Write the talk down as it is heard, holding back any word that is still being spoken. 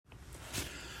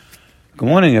Good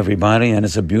morning, everybody, and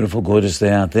it's a beautiful, gorgeous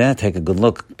day out there. Take a good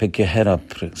look. Pick your head up.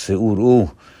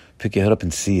 Se'uru. Pick your head up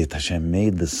and see it. Hashem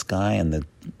made the sky and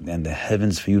the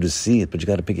heavens for you to see it, but you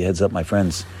got to pick your heads up, my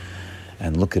friends,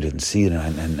 and look at it and see it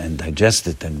and digest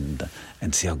it and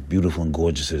see how beautiful and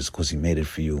gorgeous it is because He made it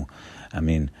for you. I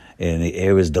mean, and the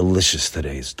air is delicious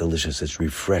today. It's delicious. It's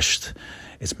refreshed.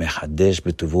 It's mechadesh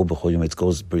b'tuvo b'chol yom.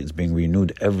 It's being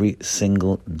renewed every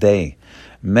single day,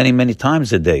 many, many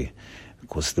times a day.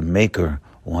 Because the Maker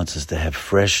wants us to have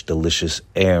fresh, delicious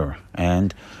air.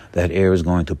 And that air is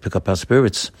going to pick up our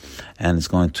spirits. And it's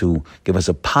going to give us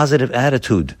a positive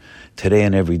attitude today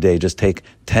and every day. Just take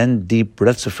 10 deep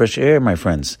breaths of fresh air, my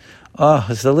friends. Oh,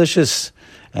 it's delicious.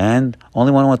 And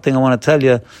only one thing I want to tell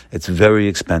you, it's very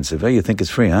expensive. Hey, you think it's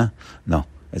free, huh? No.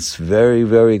 It's very,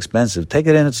 very expensive. Take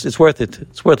it in. It's worth it.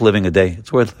 It's worth living a day.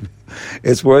 It's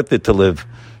worth it to live.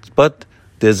 But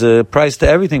there's a price to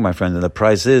everything, my friend, and the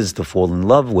price is to fall in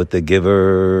love with the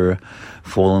giver,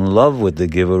 fall in love with the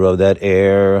giver of that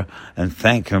air, and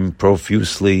thank him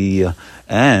profusely,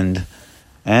 and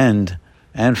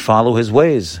follow his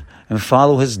ways, and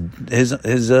follow his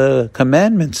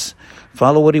commandments,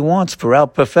 follow what he wants for our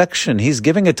perfection. He's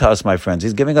giving it to us, my friends.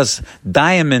 He's giving us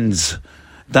diamonds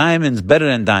better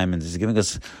than diamonds. He's giving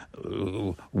us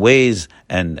ways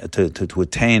and to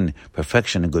attain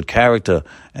perfection and good character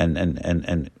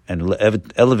and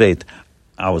elevate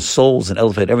our souls and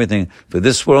elevate everything for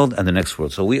this world and the next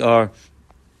world. So we are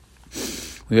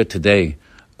today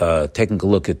taking a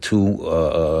look at two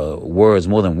words,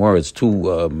 more than words,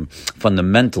 two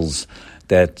fundamentals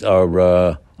that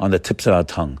are on the tips of our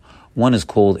tongue. One is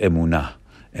called emunah.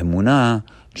 Emunah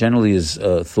generally is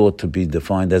thought to be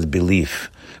defined as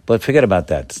belief. But forget about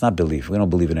that. It's not belief. We don't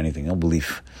believe in anything. No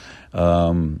belief.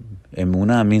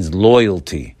 Emunah means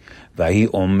loyalty. Vahi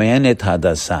omenet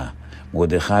hadasa.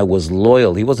 Mordechai was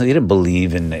loyal. He didn't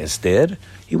believe in Esther.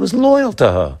 He was loyal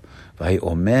to her. Vahi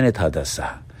omenet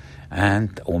hadasa.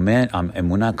 And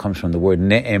emunah comes from the word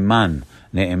ne'eman.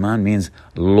 Ne'eman means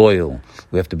loyal.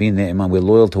 We have to be ne'eman. We're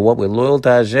loyal to what? We're loyal to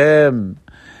Hashem.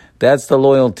 That's the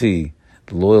loyalty.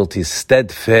 The loyalty is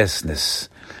steadfastness.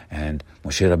 And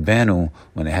Moshe Rabbeinu,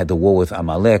 when they had the war with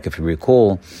Amalek, if you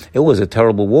recall, it was a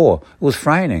terrible war. It was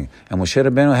frightening. And Moshe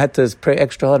Rabbeinu had to pray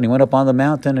extra hard. And he went up on the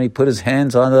mountain and he put his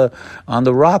hands on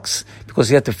the rocks because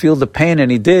he had to feel the pain, and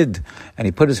he did. And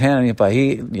he put his hand on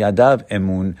Yadav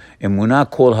Emunah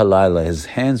Kol Halayla. His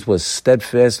hands were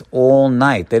steadfast all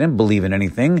night. They didn't believe in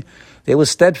anything. They were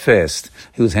steadfast.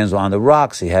 His hands were on the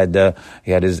rocks. He had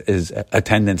his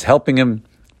attendants helping him.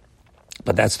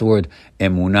 But that's the word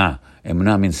emunah.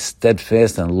 Emunah means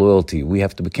steadfast and loyalty. We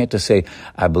can't just say,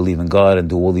 I believe in God and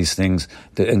do all these things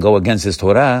and go against His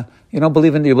Torah. You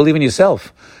believe in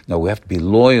yourself. No, we have to be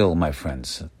loyal, my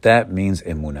friends. That means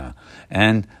emunah.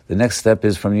 And the next step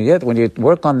is when you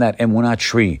work on that emunah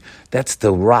tree. That's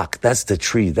the rock. That's the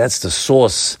tree. That's the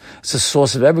source. It's the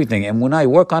source of everything. Emunah, you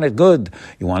work on it good.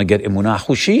 You want to get emunah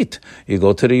chushit. You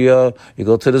go to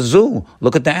the zoo.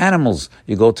 Look at the animals.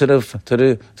 You go to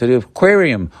the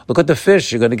aquarium. Look at the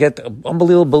fish. You're going to get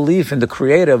unbelievable belief in the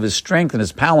Creator, of His strength and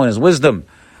His power and His wisdom.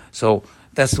 So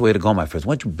that's the way to go, my friends.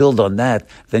 Once you build on that,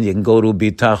 then you can go to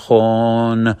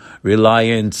bitachon,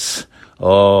 reliance.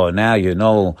 Oh, now you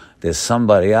know there's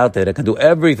somebody out there that can do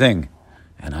everything.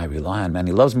 And I rely on him.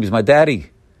 He loves me. He's my daddy.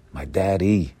 My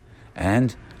daddy.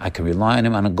 And I can rely on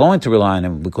him. And I'm going to rely on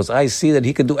him because I see that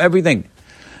he can do everything.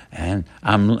 And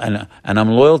I'm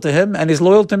loyal to him, and he's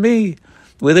loyal to me.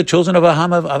 We're the children of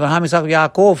Abraham, Isaac,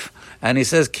 Yaakov. And he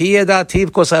says, Ki yedati,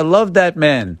 because I love that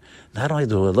man. Not only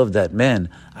do I love that man,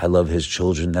 I love his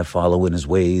children that follow in his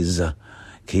ways.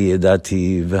 Ki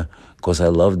yedati, because I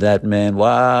love that man.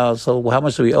 Wow. So how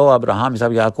much do we owe Abraham,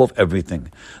 Isaac, Yaakov?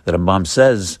 Everything. The Rambam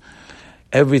says,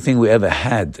 everything we ever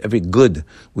had, every good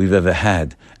we've ever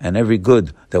had, and every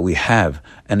good that we have,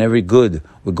 and every good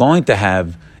we're going to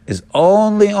have is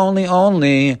only on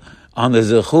the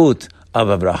zechut of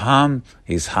Abraham,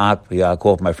 Yitzhak,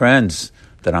 Yaakov. My friends,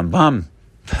 the Rambam,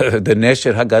 the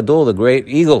Nesher Hagadol, the great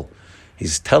eagle,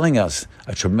 he's telling us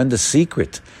a tremendous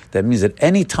secret. That means that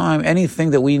any time, anything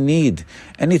that we need,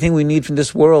 anything we need from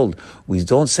this world, we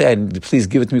don't say, please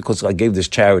give it to me because I gave this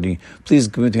charity. Please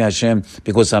give it to me, Hashem,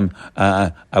 because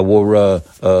I wore a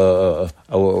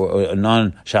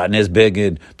non-shatnez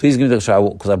beged. Please give me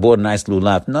because I bought a nice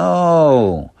lulav.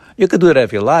 No. You could do that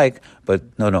if you like, but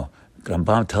no.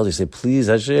 Rambam tells you, say, please,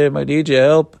 Hashem, I need your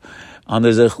help on the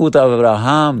zechut of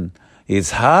Abraham,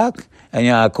 Yitzhak, and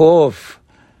Yaakov.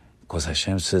 Because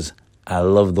Hashem says, I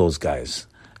love those guys.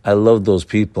 I love those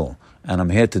people. And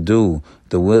I'm here to do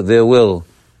their will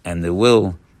and the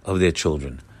will of their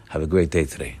children. Have a great day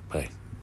today. Bye.